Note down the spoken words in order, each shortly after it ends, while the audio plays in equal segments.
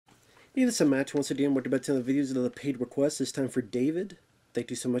Hey, this is Matt. Once again, we're about to the videos of the paid requests. This time for David. Thank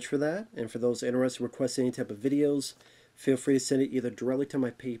you so much for that. And for those interested in requesting any type of videos, feel free to send it either directly to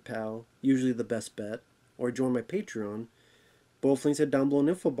my PayPal, usually the best bet, or join my Patreon. Both links are down below in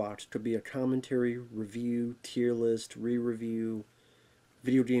the info box. It could be a commentary, review, tier list, re-review,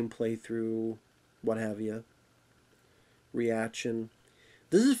 video game playthrough, what have you, reaction.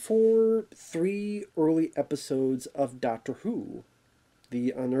 This is for 3 early episodes of Doctor Who,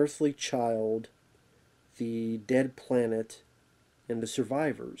 The Unearthly Child, The Dead Planet, and The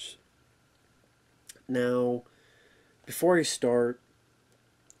Survivors. Now, before I start,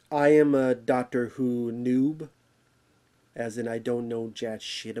 I am a Doctor Who noob, as in I don't know jack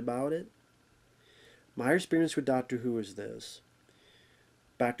shit about it. My experience with Doctor Who is this.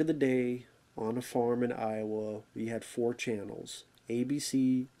 Back in the day, on a farm in Iowa, we had 4 channels.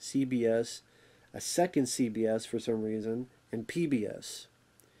 ABC, CBS, a second CBS for some reason, and PBS.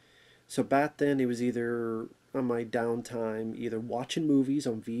 So back then it was either on my downtime, either watching movies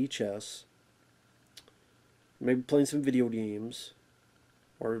on VHS, maybe playing some video games,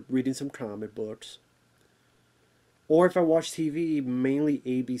 or reading some comic books. Or if I watched TV, mainly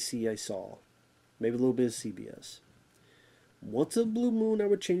ABC I saw. Maybe a little bit of CBS. Once in a blue moon, I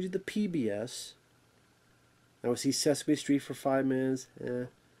would change it to PBS. I would see Sesame Street for 5 minutes.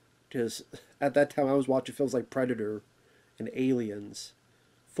 Because at that time I was watching films like Predator and Aliens.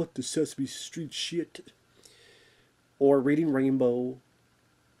 Fuck the Sesame Street shit. Or reading Rainbow.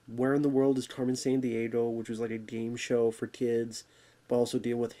 Where in the World is Carmen Sandiego, which was like a game show for kids, but also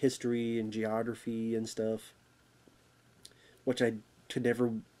deal with history and geography and stuff, which I could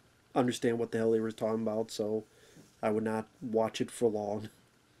never understand what the hell they were talking about, so I would not watch it for long.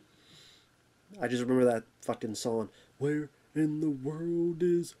 I just remember that fucking song, Where in the World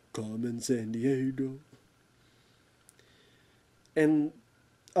is Carmen Sandiego? And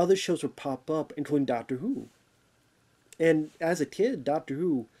other shows would pop up, including Doctor Who. And as a kid, Doctor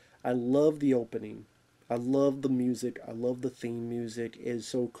Who, I love the opening. I love the music. I love the theme music. It is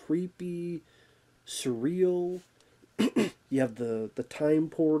so creepy, surreal. You have the time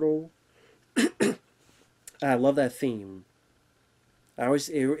portal. I love that theme.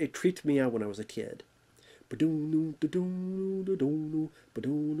 It creeped me out when I was a kid. I'm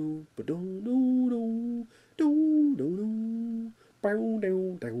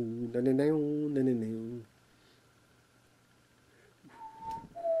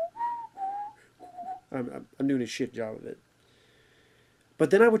doing a shit job of it.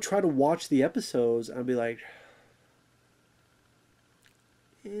 But then I would try to watch the episodes and I'd be like,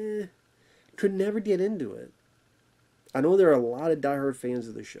 could never get into it. I know there are a lot of diehard fans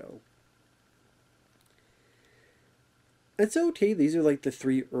of the show. It's okay, these are like the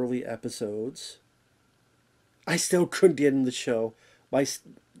 3 early episodes. I still couldn't get in the show. My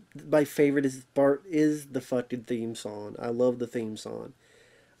favorite is the fucking theme song. I love the theme song.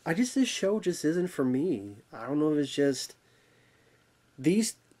 This show just isn't for me. I don't know if it's just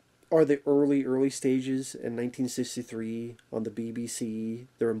these are the early stages in 1963 on the BBC.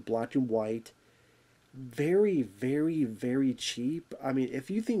 They're in black and white. Very, very, very cheap. I mean,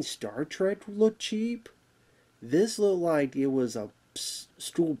 if you think Star Trek looked cheap, this looked like it was a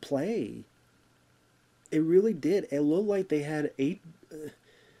school play. It really did. It looked like they had I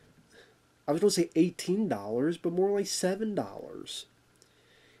was going to say $18, but more like $7.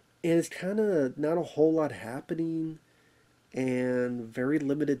 And it's kind of not a whole lot happening and very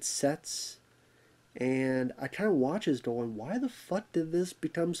limited sets. And I kind of watch this going, why the fuck did this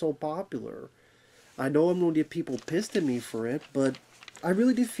become so popular? I know I'm going to get people pissed at me for it, but I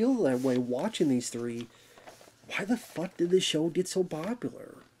really did feel that way watching these 3. Why the fuck did this show get so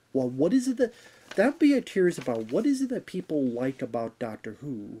popular? Well, what is it that'd be curious about? What is it that people like about Doctor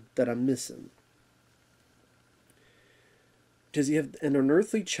Who that I'm missing? Because you have an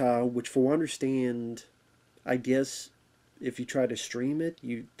unearthly child, which, for what I understand, I guess if you try to stream it,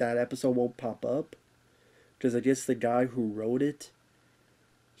 that episode won't pop up. Because I guess the guy who wrote it,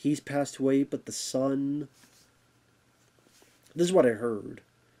 he's passed away, but the son. This is what I heard.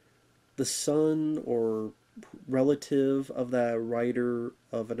 The son or relative of that writer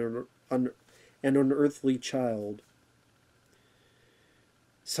of an unearthly child.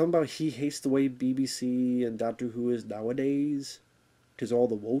 Something about he hates the way BBC and Doctor Who is nowadays, because all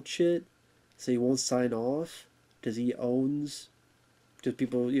the woke shit. So he won't sign off because he owns. Because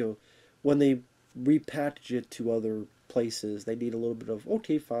people, when they repackage it to other places, they need a little bit of,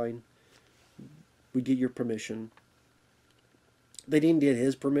 okay, fine, we get your permission. They didn't get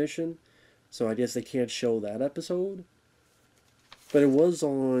his permission, so I guess they can't show that episode. But it was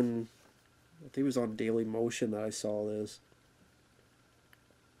on, I think it was on Daily Motion that I saw this.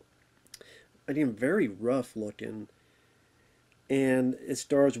 Again, very rough looking. And it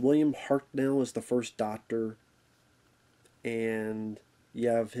stars William Hartnell as the first Doctor. And you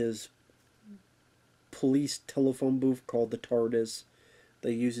have his police telephone booth called the TARDIS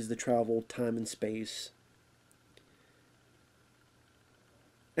that uses to travel time and space.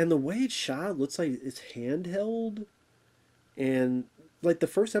 And the way it's shot looks like it's handheld. And like the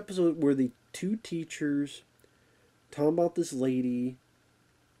first episode where the two teachers talking about this lady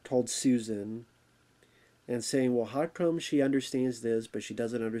called Susan and saying, well, how come she understands this, but she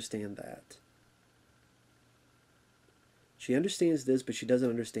doesn't understand that? She understands this, but she doesn't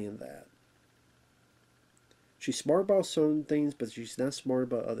understand that. She's smart about certain things, but she's not smart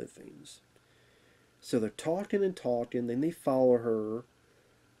about other things. So they're talking and talking, then they follow her.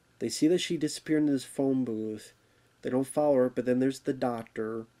 They see that she disappeared into this phone booth. They don't follow her, but then there's the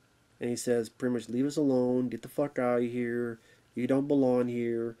doctor, and he says, pretty much, leave us alone, get the fuck out of here, you don't belong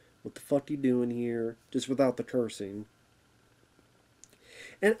here, what the fuck you doing here, just without the cursing.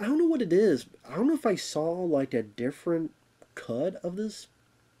 And I don't know what it is. I don't know if I saw like a different cut of this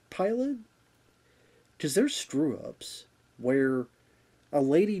pilot, because there's screw ups where a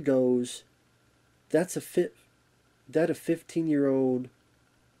lady goes, that's a 15-year-old.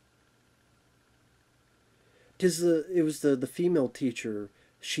 Because it was the female teacher.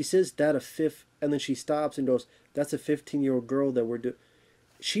 She says that a fifth, and then she stops and goes, that's a 15-year-old girl that we're doing.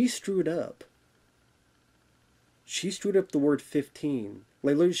 She screwed up. She screwed up the word 15.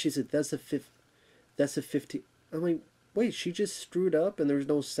 Like literally she said, that's a 15. I'm like, wait, she just screwed up and there's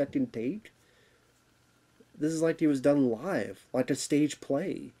no second take? This is like it was done live, like a stage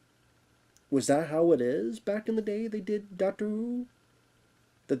play. Was that how it is back in the day they did Doctor Who?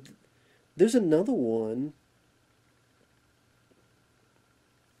 There's another one.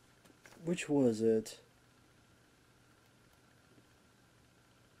 Which was it?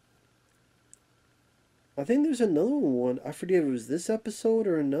 I think there's another one. I forget if it was this episode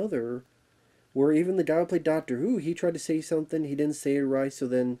or another, where even the guy who played Doctor Who, he tried to say something, he didn't say it right, so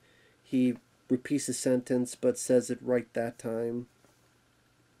then he repeats the sentence but says it right that time.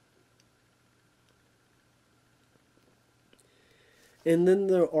 And then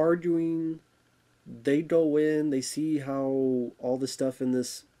they're arguing. They go in, they see how all the stuff in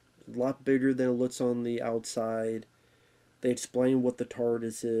this a lot bigger than it looks on the outside. They explain what the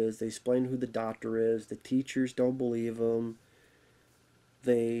TARDIS is. They explain who the Doctor is. The teachers don't believe them.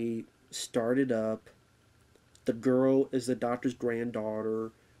 They start it up. The girl is the Doctor's granddaughter,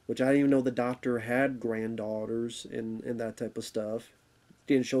 which I didn't even know the Doctor had granddaughters and that type of stuff.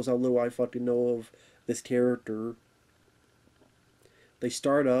 Again, shows how little I fucking know of this character. They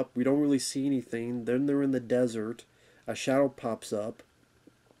start up. We don't really see anything. Then they're in the desert. A shadow pops up,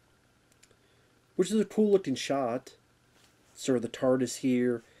 which is a cool looking shot. Sort of the TARDIS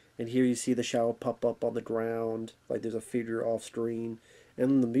here, and here you see the shadow pop up on the ground, like there's a figure off screen. And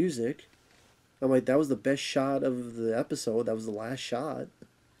then the music, I'm like, that was the best shot of the episode. That was the last shot.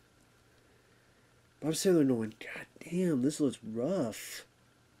 But I'm sitting there going, God damn, this looks rough.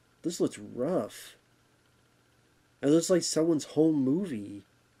 This looks rough. It looks like someone's home movie.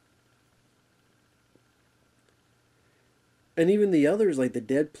 And even the others, like the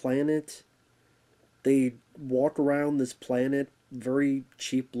Dead Planet, they walk around this planet, very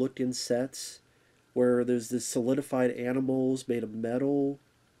cheap looking sets, where there's this solidified animals made of metal,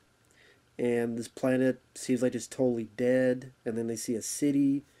 and this planet seems like it's totally dead, and then they see a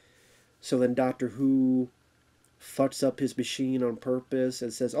city. So then Doctor Who fucks up his machine on purpose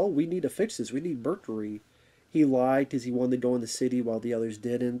and says, oh, we need to fix this, we need mercury. He lied because he wanted to go in the city while the others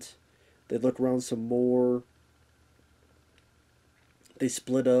didn't. They look around some more. They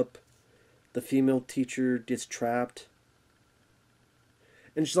split up. The female teacher gets trapped.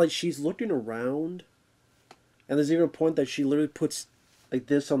 And she's looking around. And there's even a point that she literally puts like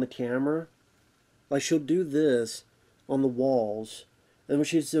this on the camera. Like she'll do this on the walls. And when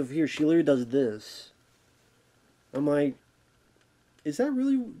she's over here, she literally does this. I'm like, is that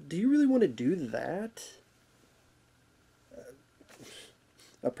really, do you really want to do that?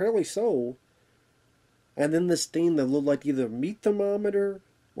 Apparently so. And then this thing that looked like either a meat thermometer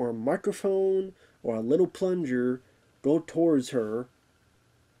or a microphone or a little plunger go towards her.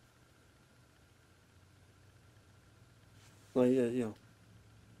 Like, I don't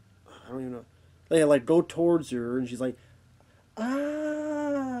even know. Like go towards her, and she's like, ah,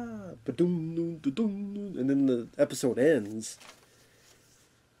 and then the episode ends.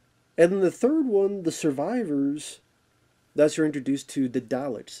 And then the third one, the survivors, that's you're introduced to the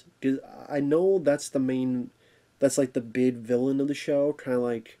Daleks. Because I know that's the main, that's like the big villain of the show, kind of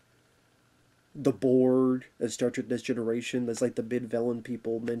like the Borg as Star Trek Next Generation. That's like the big villain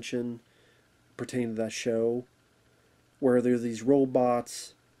people mention. pertaining to that show, where there's these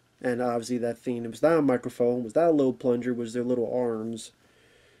robots, and obviously that thing, it was not a microphone, it was not a load plunger, it was their little arms,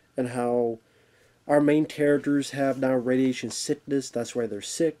 and how our main characters have now radiation sickness, that's why they're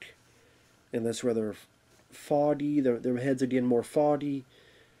sick, and that's why they're foggy, their heads are getting more foggy,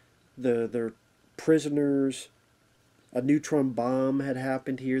 they're prisoners, a neutron bomb had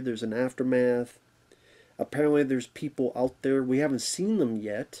happened here, there's an aftermath. Apparently there's people out there, we haven't seen them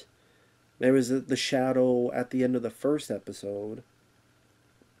yet. There was the shadow at the end of the first episode.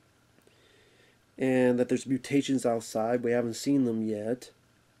 And that there's mutations outside, we haven't seen them yet.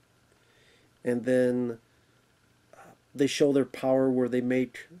 And then they show their power where they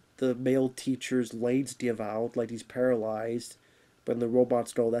make the male teacher's legs give out, like he's paralyzed. But the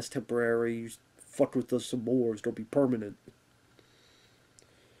robots go, that's temporary, you fuck with us some more, it's gonna be permanent.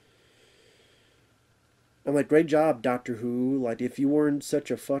 I'm like, great job, Doctor Who. Like, if you weren't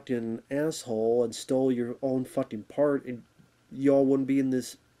such a fucking asshole and stole your own fucking part, and y'all wouldn't be in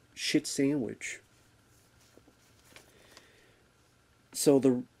this shit sandwich.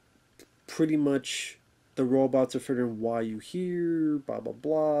 So pretty much the robots are figuring why you here, blah blah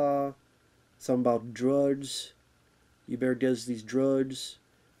blah. Something about drugs. You better get us these drugs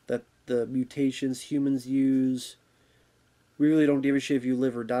that the mutations humans use. We really don't give a shit if you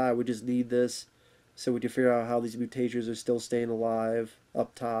live or die. We just need this so we can figure out how these mutations are still staying alive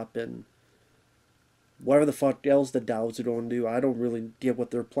up top, and whatever the fuck else the Dows are going to do. I don't really get what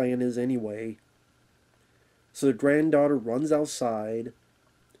their plan is anyway. So the granddaughter runs outside.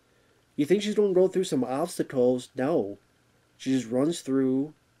 You think she's going to go through some obstacles? No. She just runs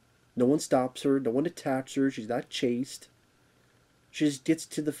through. No one stops her. No one attacks her. She's not chased. She just gets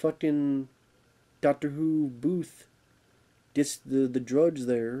to the fucking Doctor Who booth. Gets the drugs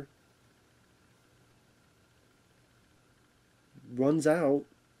there. Runs out.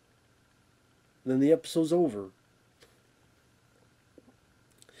 Then the episode's over.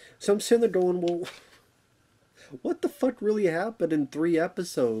 So I'm sitting there going, well, what the fuck really happened in 3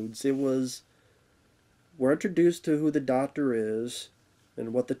 episodes? It was, we're introduced to who the Doctor is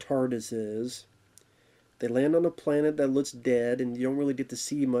and what the TARDIS is. They land on a planet that looks dead, and you don't really get to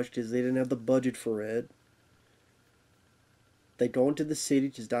see much because they didn't have the budget for it. They go into the city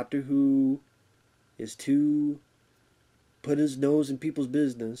because Doctor Who is too put his nose in people's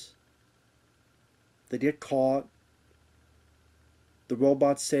business. They get caught. The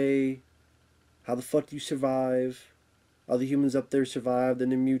robots say, how the fuck do you survive? Other humans up there survived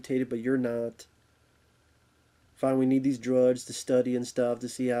and they're mutated, but you're not. Fine, we need these drugs to study and stuff to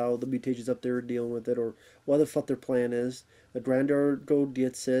see how the mutations up there are dealing with it, or what the fuck their plan is. The granddaughter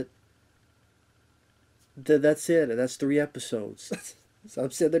gets it. That's it. That's 3 episodes. So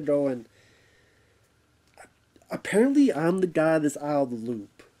I'm sitting there going, apparently I'm the guy that's out of the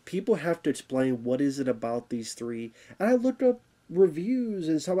loop. People have to explain what is it about these 3. And I looked up reviews,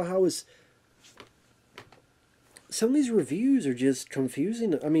 and somehow it's, some of these reviews are just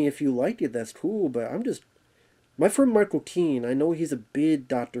confusing. I mean, if you liked it, that's cool, but I'm just, my friend Michael Keane, I know he's a big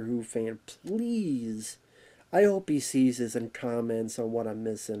Doctor Who fan. Please, I hope he sees this and comments on what I'm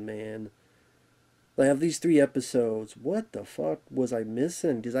missing, man. They have these 3 episodes. What the fuck was I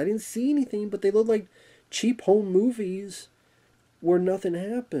missing? Because I didn't see anything, but they look like cheap home movies where nothing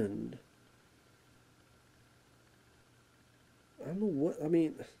happened. I don't know what, I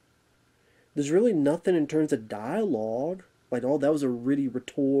mean, there's really nothing in terms of dialogue. Like, oh, that was a really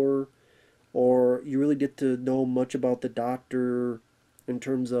rhetor. Or you really get to know much about the Doctor in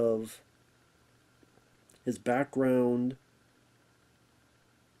terms of his background.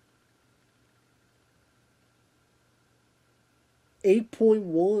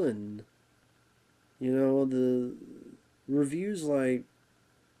 .1. You know, the reviews like,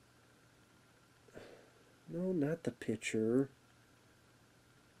 no, not the picture.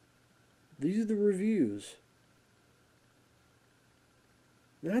 These are the reviews.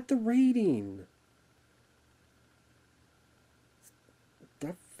 Not the rating.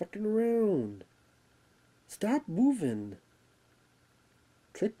 Stop fucking around. Stop moving.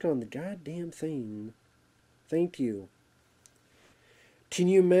 Click on the goddamn thing. Thank you. Can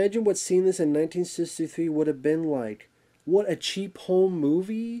you imagine what seeing this in 1963 would have been like? What a cheap home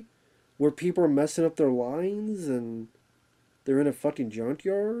movie where people are messing up their lines and they're in a fucking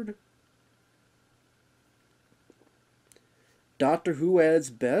junkyard? Doctor Who at its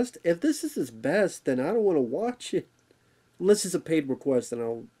best? If this is its best, then I don't want to watch it. Unless it's a paid request, then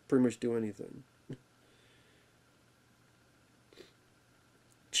I'll pretty much do anything.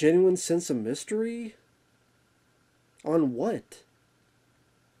 Genuine sense of mystery? On what?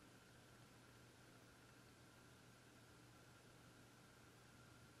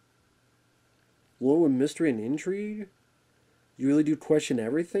 Low in mystery and intrigue? You really do question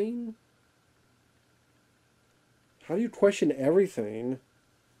everything? How do you question everything?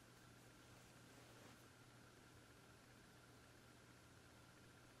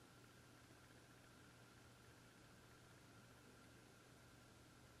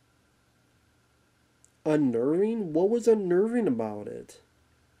 Unnerving? What was unnerving about it?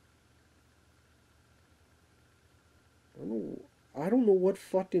 I don't know what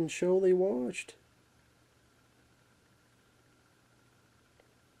fucking show they watched.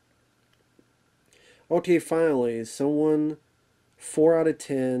 Okay, finally, someone 4 out of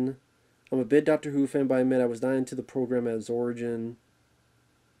 10. I'm a big Doctor Who fan, but I admit I was not into the program at its origin.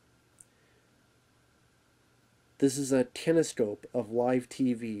 This is a kinescope of live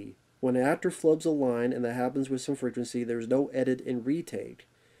TV. When an actor flubs a line, and that happens with some frequency, there's no edit and retake.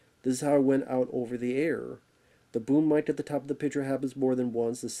 This is how it went out over the air. The boom mic at the top of the picture happens more than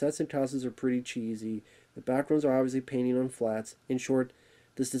once. The sets and costumes are pretty cheesy. The backgrounds are obviously painting on flats. In short,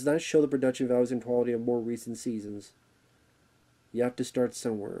 this does not show the production values and quality of more recent seasons. You have to start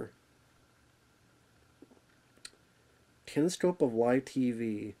somewhere. Kinescope of live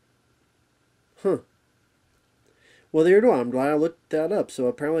TV. Huh. Well, there you go. I'm glad I looked that up. So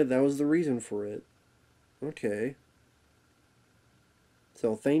apparently that was the reason for it. Okay.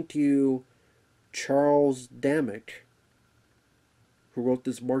 So thank you, Charles Damick, who wrote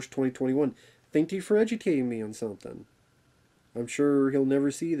this March 2021. Thank you for educating me on something. I'm sure he'll never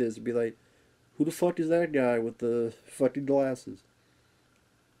see this and be like, who the fuck is that guy with the fucking glasses?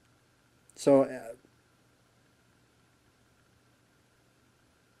 So,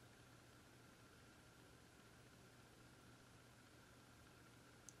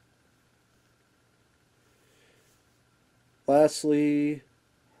 lastly,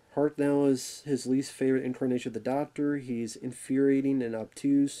 Hartnell is his least favorite incarnation of the Doctor. He's infuriating and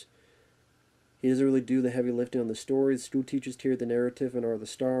obtuse. He doesn't really do the heavy lifting on the story. The school teachers carry the narrative and are the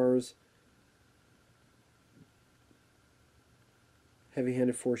stars.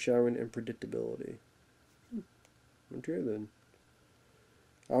 Heavy-handed foreshadowing and predictability. Okay then.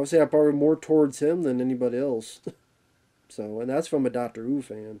 I would say I'm probably more towards him than anybody else. So, and that's from a Doctor Who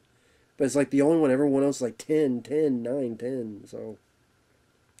fan. But it's like the only one, everyone else is like 10, 10, 9, 10. So,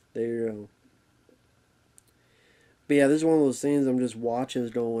 there you go. But yeah, this is one of those things I'm just watching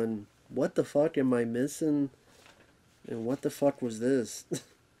going, what the fuck am I missing? And what the fuck was this?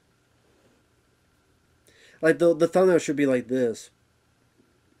 Like, the thumbnail should be like this.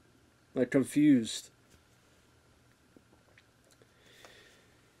 Like, confused.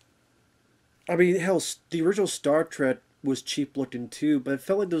 I mean, hell, the original Star Trek was cheap looking too, but it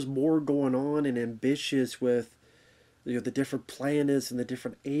felt like there was more going on and ambitious with, you know, the different planets and the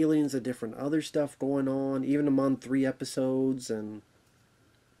different aliens, the different other stuff going on, even among 3 episodes, and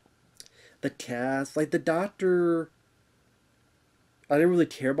the cast. Like, the Doctor, I didn't really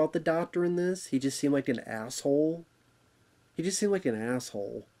care about the Doctor in this. He just seemed like an asshole. He just seemed like an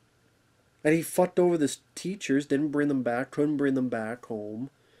asshole. And he fucked over the teachers, didn't bring them back, couldn't bring them back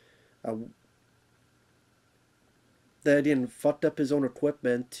home. That he fucked up his own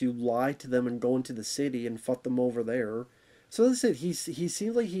equipment to lie to them and go into the city and fuck them over there. So that's it. He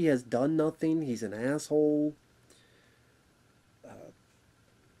seems like he has done nothing. He's an asshole.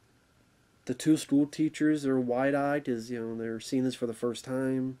 The 2 school teachers are wide-eyed because, you know, they're seeing this for the first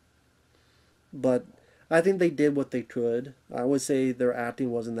time. But I think they did what they could. I would say their acting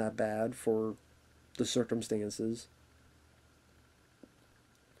wasn't that bad for the circumstances.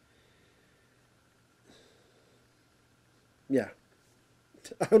 Yeah.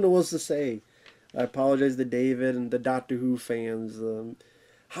 I don't know what else to say. I apologize to David and the Doctor Who fans.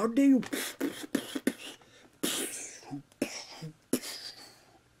 How dare you...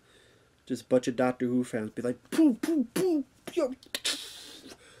 Just a bunch of Doctor Who fans be like... Poo, poo, poo, yo.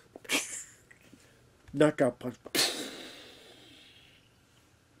 Knockout punch.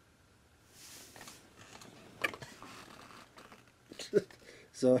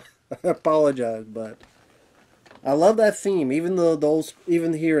 So, I apologize, but... I love that theme, even though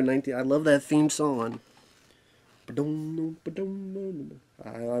even here in 19, I love that theme song. I do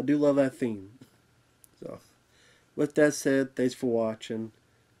love that theme. So, with that said, thanks for watching.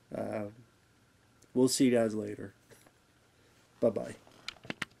 We'll see you guys later. Bye-bye.